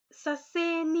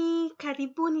Saseni,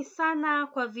 karibuni sana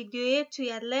kwa video yetu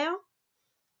ya leo.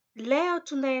 Leo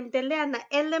tunaendelea na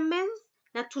elements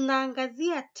na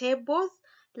tunaangazia tables.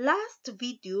 Last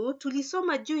video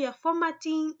tulisoma juu ya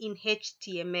formatting in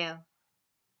HTML.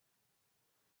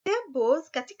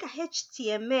 Tables katika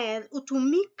HTML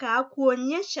hutumika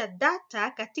kuonyesha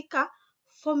data katika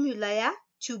formula ya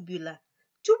tubular.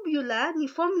 Tubular ni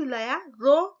formula ya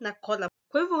row na column.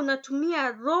 Kwa hivyo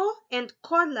unatumia row and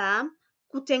column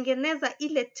kutengeneza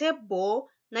ile table,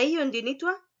 na hiyo ndio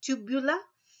inaitwa tubular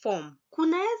form.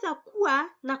 Kunaweza kuwa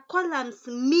na columns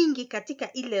mingi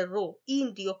katika ile row. Hii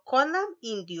ndio column,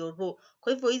 hii ndio row.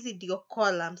 Kwa hivyo hizi ndio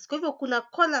columns. Kwa hivyo kuna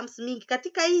columns mingi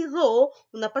katika hii row,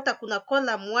 unapata kuna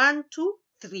column 1 2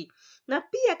 3. Na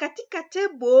pia katika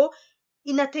table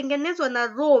inatengenezwa na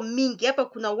row mingi. Hapa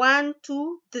kuna 1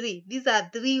 2 3. These are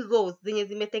 3 rows zenye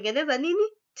zimetengeneza nini?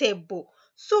 Table.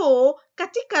 So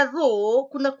katika row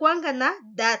kuna kuanga na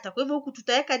data. Kwa hivyo huku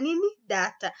tutaweka nini?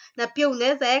 Data. Na pia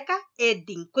unaweza weka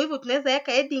heading. Kwa hivyo tunaweza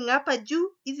weka heading hapa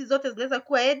juu. Hizi zote zinaweza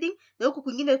kuwa heading, na huku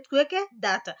kwingine tuweke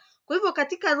data. Kwa hivyo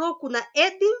katika row kuna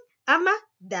heading ama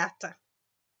data.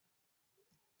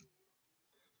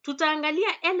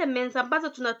 Tutaangalia elements ambazo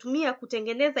tunatumia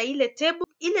kutengeneza ile table.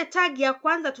 Ile tag ya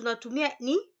kwanza tunatumia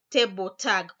ni table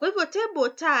tag. Kwa hivyo table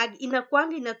tag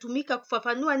inatumika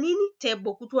kufafanua nini?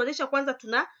 Table. Kutuonesha kwanza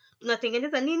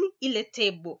tunatengeneza nini? Ile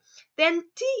table. Then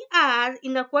tr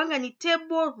ni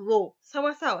table row.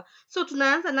 Sawa sawa. So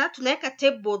tunaweka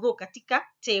table row katika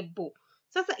table.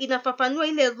 Sasa inafafanua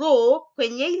ile row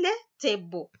kwenye ile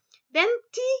table. Then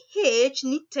th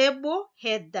ni table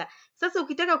header. Sasa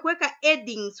ukitaka kuweka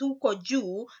headings huko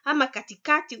juu ama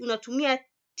katikati, unatumia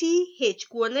th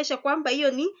kuonesha kwamba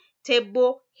hiyo ni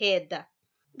table header.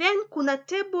 Then kuna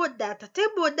table data.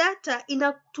 Table data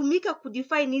inatumika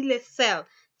kudefine ile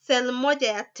cell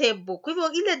moja ya table. Kwa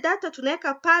hivyo ile data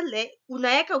tunaweka pale,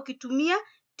 unaweka ukitumia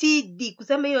td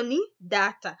kusema hiyo ni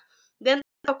data. Then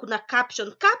kuna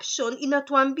caption. Caption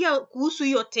inatuambia kuhusu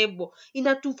hiyo table.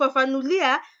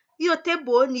 Inatufafanulia hiyo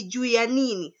table ni juu ya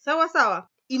nini. Sawa sawa.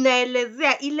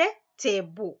 Inaelezea ile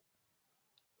table.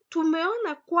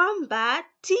 Tumeona kwamba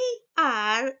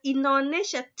tr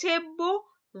inaonesha table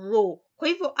row. Kwa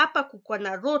hivyo hapa kuko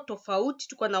na row tofauti.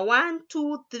 Tuko na 1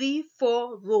 2 3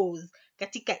 4 rows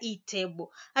katika hii table.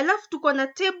 Alafu tuko na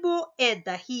table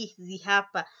header hizi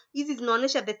hapa. Hizi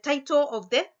zinaonesha the title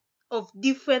of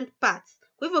different parts.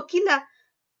 Kwa hivyo kila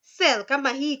cell kama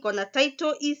hii iko na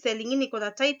title, hii cell nyingine iko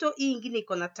na title, hii nyingine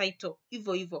iko na title.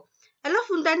 Hivyo.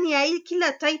 Alafu ndani ya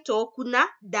kila title kuna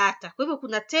data. Kwa hivyo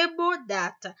kuna table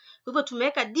data. Kwa hivyo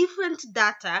tumeweka different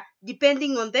data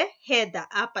depending on the header.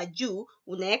 Hapa juu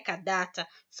unaweka data.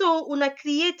 So una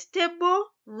create table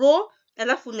row,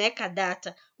 alafu unaweka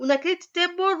data. Una create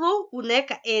table row,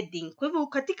 unaweka heading. Kwa hivyo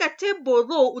katika table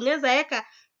row unaweza weka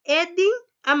heading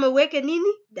ama uweke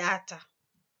nini? Data.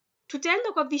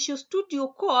 Tutaenda kwa Visual Studio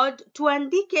Code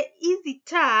tuandike hizi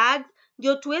tags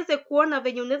ndio tuweze kuona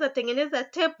venye unaweza tengeneza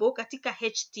table katika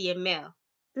HTML.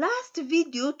 Last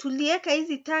video tuliweka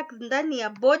hizi tags ndani ya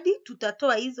body.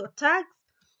 Tutatoa hizo tags.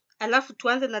 Alafu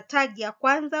tuanze na tag ya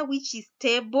kwanza which is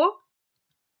table.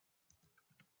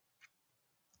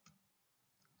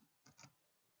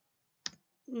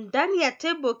 Ndani ya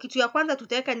table kitu ya kwanza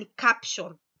tutaweka ni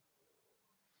caption.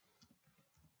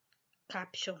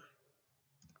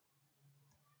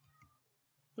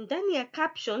 Ndani ya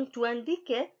caption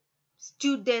tuandike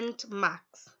student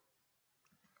marks.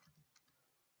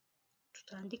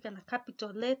 Tutaandika na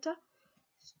capital letter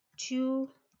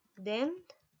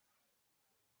student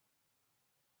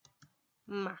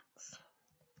marks.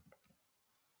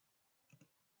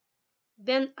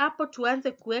 Then hapo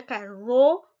tuanze kuweka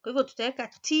row. Kwa hivyo tutaweka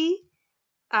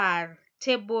tr,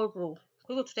 table row. Kwa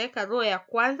hivyo tutaweka row ya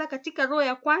kwanza. Katika row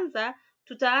ya kwanza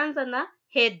tutaanza na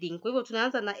heading. Kwa hivyo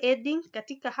tunaanza na heading.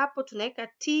 Katika hapo tunaweka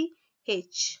th.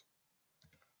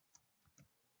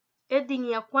 Heading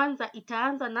ya kwanza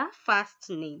itaanza na first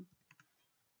name.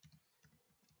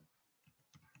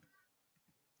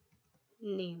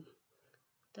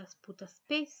 Just put a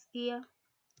space here.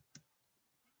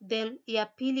 Then ya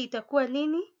pili itakuwa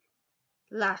nini?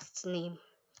 Last name.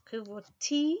 Kwa hivyo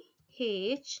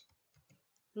th,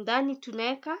 ndani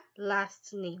tunaweka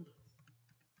last name.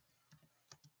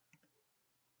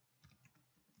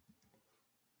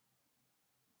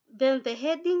 Then the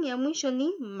heading ya mwisho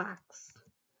ni marks.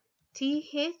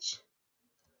 Th,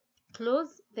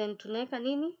 close, then tunaweka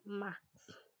nini?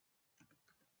 Marks.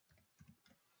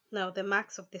 Now the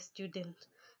marks of the student.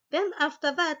 Then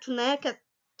after that tunaweka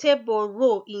table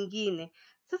row ingine.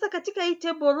 Sasa katika hii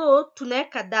table row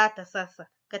tunaweka data sasa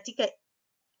katika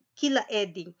kila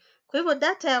heading. Kwa hivyo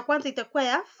data ya kwanza itakuwa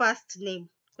ya first name.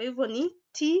 Kwa hivyo ni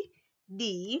TD,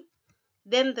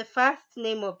 then the first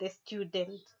name of the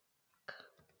student.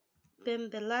 Then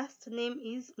the last name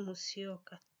is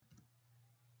Musyoka.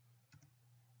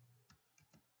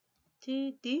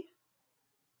 TD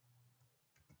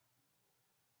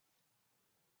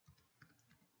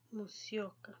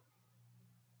Musyoka.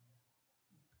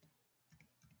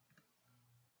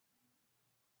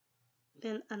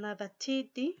 Then another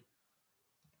TD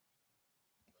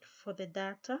for the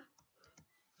data,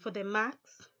 for the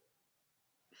marks,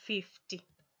 50.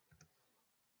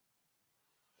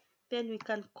 Then we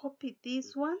can copy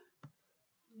this one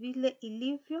vile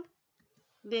ilivyo.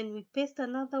 Then we paste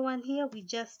another one here, we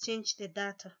just change the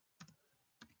data.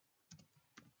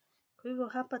 Kwa hivyo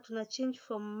hapa tuna change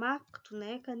from Mark,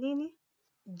 tunaweka nini?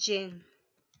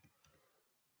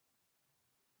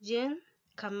 Jane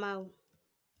Kamau.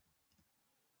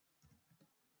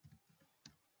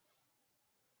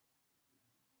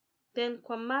 Then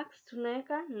kwa marks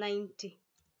tunaweka 90.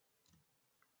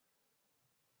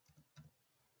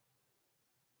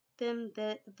 Then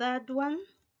the third one,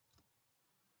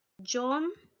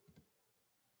 John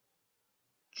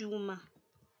Juma.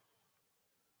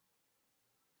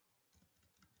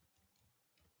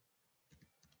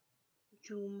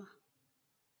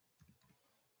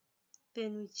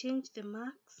 Then we change the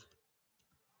marks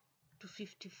to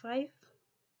 55.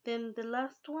 Then the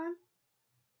last one,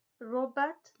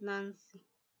 Robert Nancy.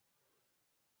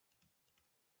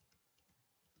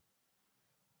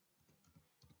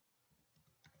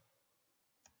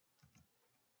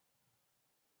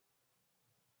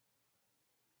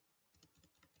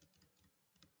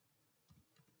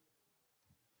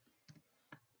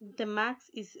 The marks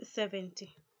is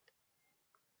 70.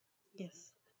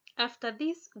 Yes. After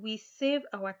this, we save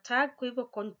our tag. Kwa hivyo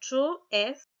Control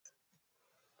S,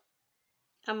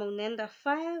 ama unaenda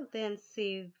file, then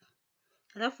save.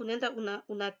 Alafu unaenda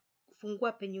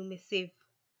unafungua penye umesave.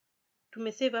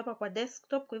 Tumesave hapa kwa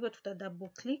desktop, kwa hivyo tuta double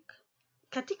click.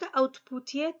 Katika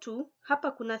output yetu,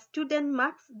 hapa kuna student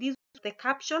marks, this is the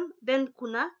caption, then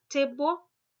kuna table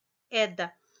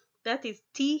header, that is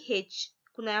TH.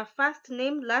 Kuna ya first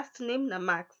name, last name na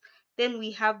marks. Then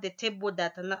we have the table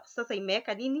data. Na sasa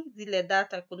imeweka nini? Zile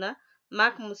data. Kuna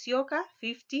Mark Musyoka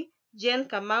 50, Jane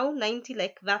Kamau 90,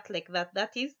 like that.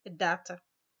 That is data.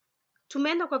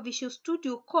 Tumeenda kwa Visual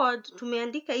Studio Code,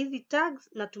 tumeandika hizi tags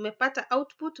na tumepata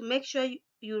output. Make sure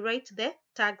you write the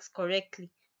tags correctly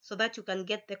so that you can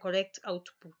get the correct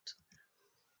output.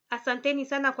 Asanteni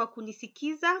sana kwa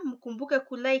kunisikiza. Mkumbuke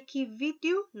kulike hii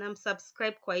video na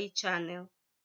msubscribe kwa hii channel.